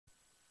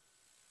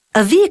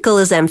A vehicle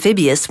is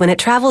amphibious when it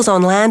travels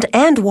on land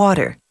and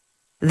water.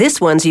 This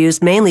one's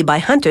used mainly by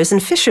hunters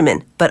and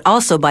fishermen, but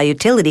also by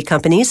utility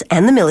companies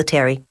and the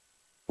military.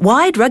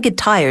 Wide, rugged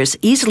tires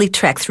easily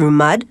trek through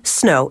mud,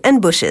 snow,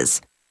 and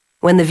bushes.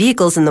 When the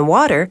vehicle's in the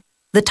water,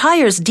 the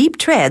tire's deep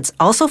treads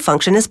also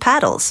function as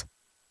paddles.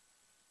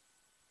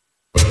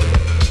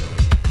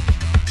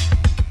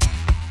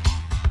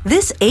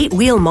 This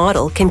 8-wheel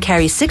model can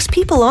carry 6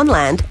 people on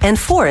land and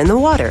 4 in the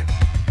water.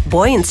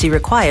 Buoyancy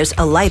requires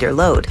a lighter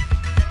load.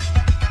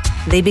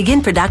 They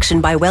begin production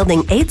by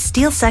welding 8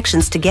 steel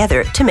sections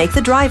together to make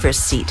the driver's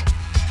seat.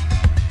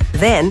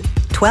 Then,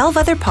 12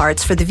 other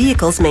parts for the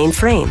vehicle's main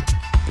frame.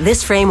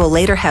 This frame will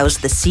later house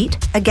the seat,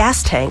 a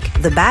gas tank,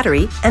 the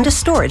battery, and a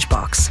storage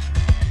box.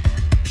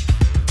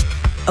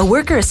 A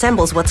worker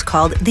assembles what's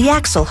called the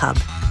axle hub.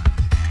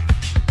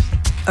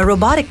 A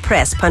robotic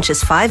press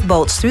punches 5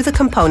 bolts through the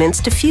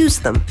components to fuse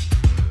them.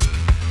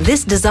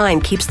 This design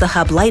keeps the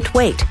hub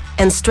lightweight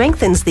and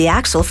strengthens the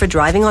axle for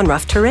driving on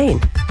rough terrain.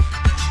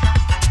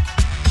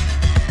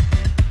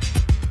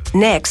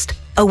 Next,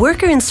 a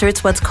worker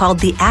inserts what's called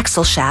the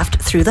axle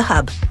shaft through the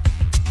hub.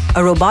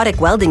 A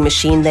robotic welding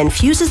machine then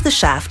fuses the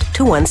shaft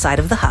to one side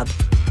of the hub.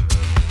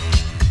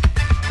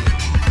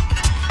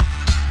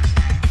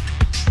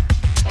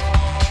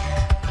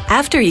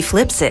 After he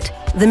flips it,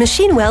 the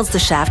machine welds the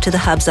shaft to the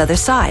hub's other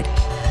side.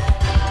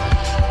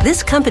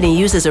 This company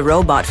uses a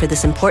robot for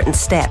this important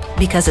step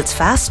because it's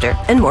faster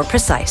and more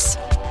precise.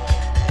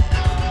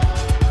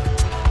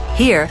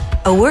 Here,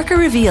 a worker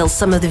reveals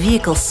some of the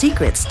vehicle's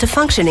secrets to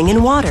functioning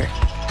in water.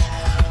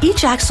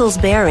 Each axle's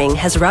bearing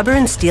has rubber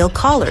and steel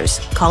collars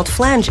called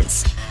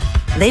flanges.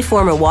 They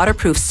form a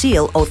waterproof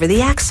seal over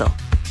the axle.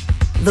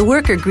 The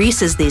worker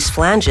greases these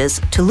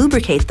flanges to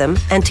lubricate them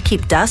and to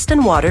keep dust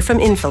and water from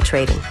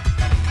infiltrating.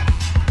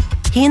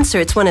 He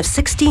inserts one of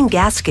 16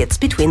 gaskets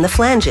between the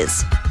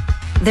flanges.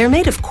 They're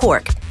made of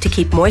cork to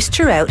keep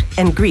moisture out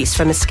and grease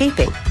from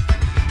escaping.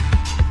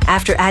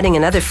 After adding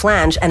another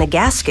flange and a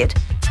gasket,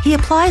 he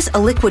applies a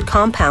liquid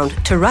compound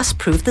to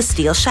rust-proof the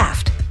steel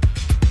shaft.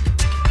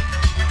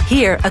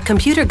 Here, a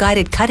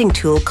computer-guided cutting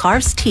tool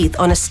carves teeth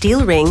on a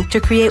steel ring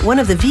to create one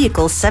of the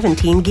vehicle's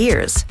 17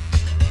 gears.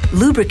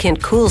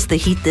 Lubricant cools the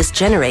heat this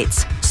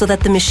generates so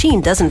that the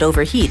machine doesn't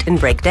overheat and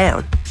break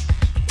down.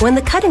 When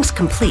the cutting's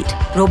complete,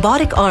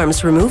 robotic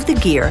arms remove the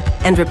gear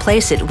and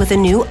replace it with a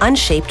new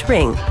unshaped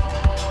ring.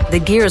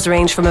 The gears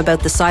range from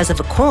about the size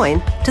of a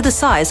coin to the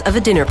size of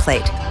a dinner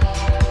plate.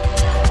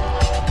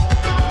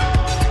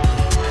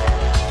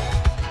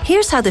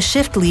 Here's how the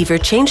shift lever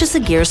changes the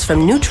gears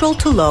from neutral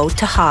to low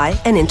to high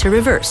and into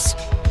reverse.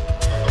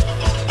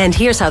 And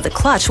here's how the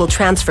clutch will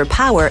transfer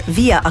power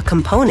via a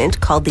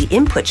component called the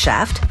input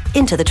shaft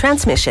into the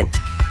transmission.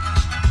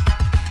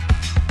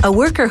 A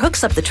worker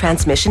hooks up the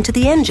transmission to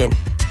the engine.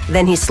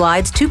 Then he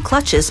slides 2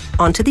 clutches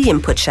onto the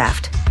input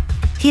shaft.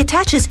 He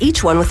attaches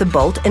each one with a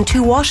bolt and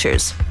 2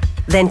 washers,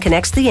 then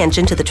connects the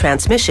engine to the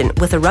transmission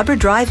with a rubber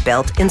drive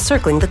belt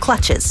encircling the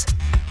clutches.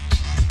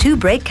 2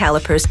 brake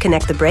calipers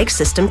connect the brake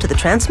system to the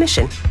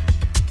transmission.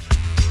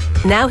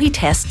 Now he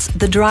tests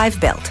the drive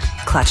belt,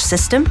 clutch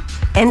system,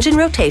 engine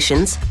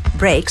rotations,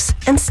 brakes,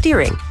 and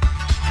steering.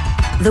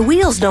 The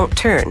wheels don't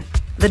turn.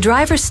 The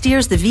driver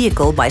steers the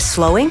vehicle by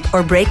slowing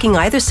or braking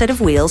either set of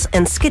wheels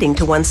and skidding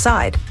to one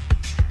side.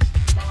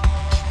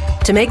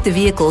 To make the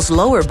vehicle's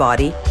lower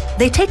body,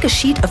 they take a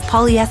sheet of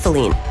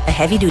polyethylene, a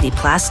heavy-duty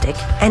plastic,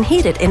 and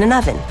heat it in an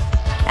oven.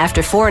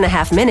 After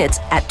 4.5 minutes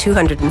at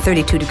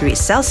 232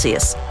 degrees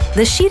Celsius,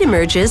 the sheet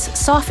emerges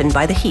softened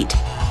by the heat.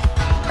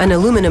 An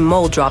aluminum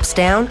mold drops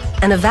down,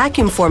 and a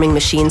vacuum-forming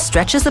machine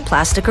stretches the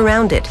plastic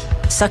around it,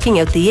 sucking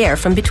out the air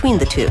from between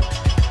the two.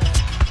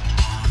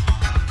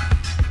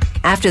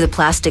 After the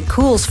plastic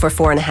cools for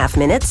 4.5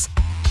 minutes,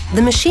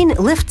 the machine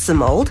lifts the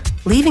mold,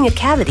 leaving a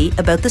cavity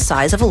about the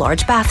size of a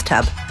large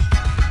bathtub.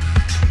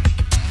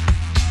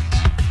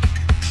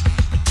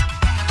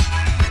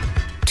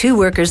 Two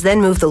workers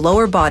then move the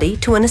lower body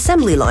to an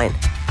assembly line.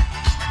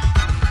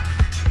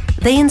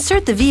 They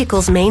insert the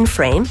vehicle's main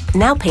frame,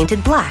 now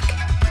painted black.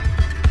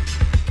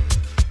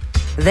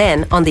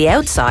 Then, on the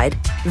outside,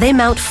 they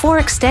mount 4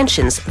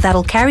 extensions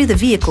that'll carry the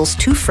vehicle's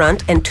 2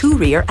 front and 2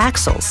 rear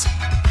axles.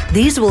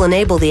 These will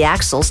enable the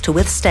axles to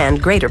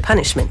withstand greater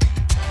punishment.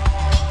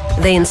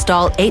 They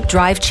install 8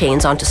 drive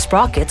chains onto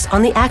sprockets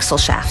on the axle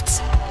shafts.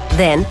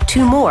 Then,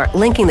 2 more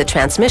linking the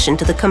transmission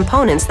to the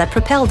components that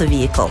propel the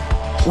vehicle,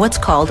 what's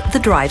called the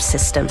drive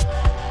system.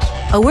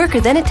 A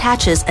worker then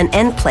attaches an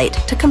end plate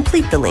to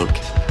complete the link.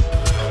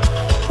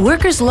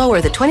 Workers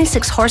lower the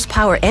 26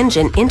 horsepower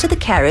engine into the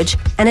carriage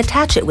and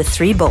attach it with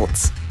 3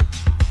 bolts.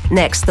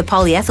 Next, the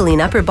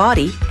polyethylene upper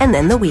body and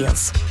then the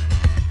wheels.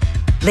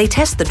 They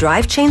test the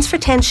drive chains for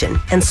tension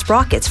and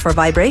sprockets for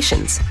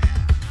vibrations.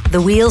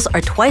 The wheels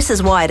are twice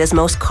as wide as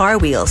most car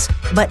wheels,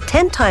 but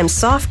 10 times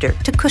softer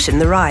to cushion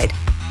the ride.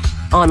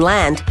 On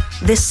land,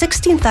 this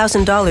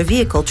 $16,000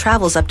 vehicle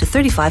travels up to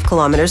 35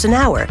 kilometers an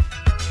hour.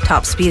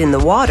 Top speed in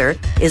the water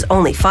is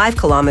only 5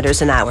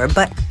 kilometers an hour,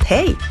 but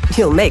hey,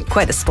 you'll make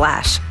quite a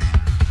splash.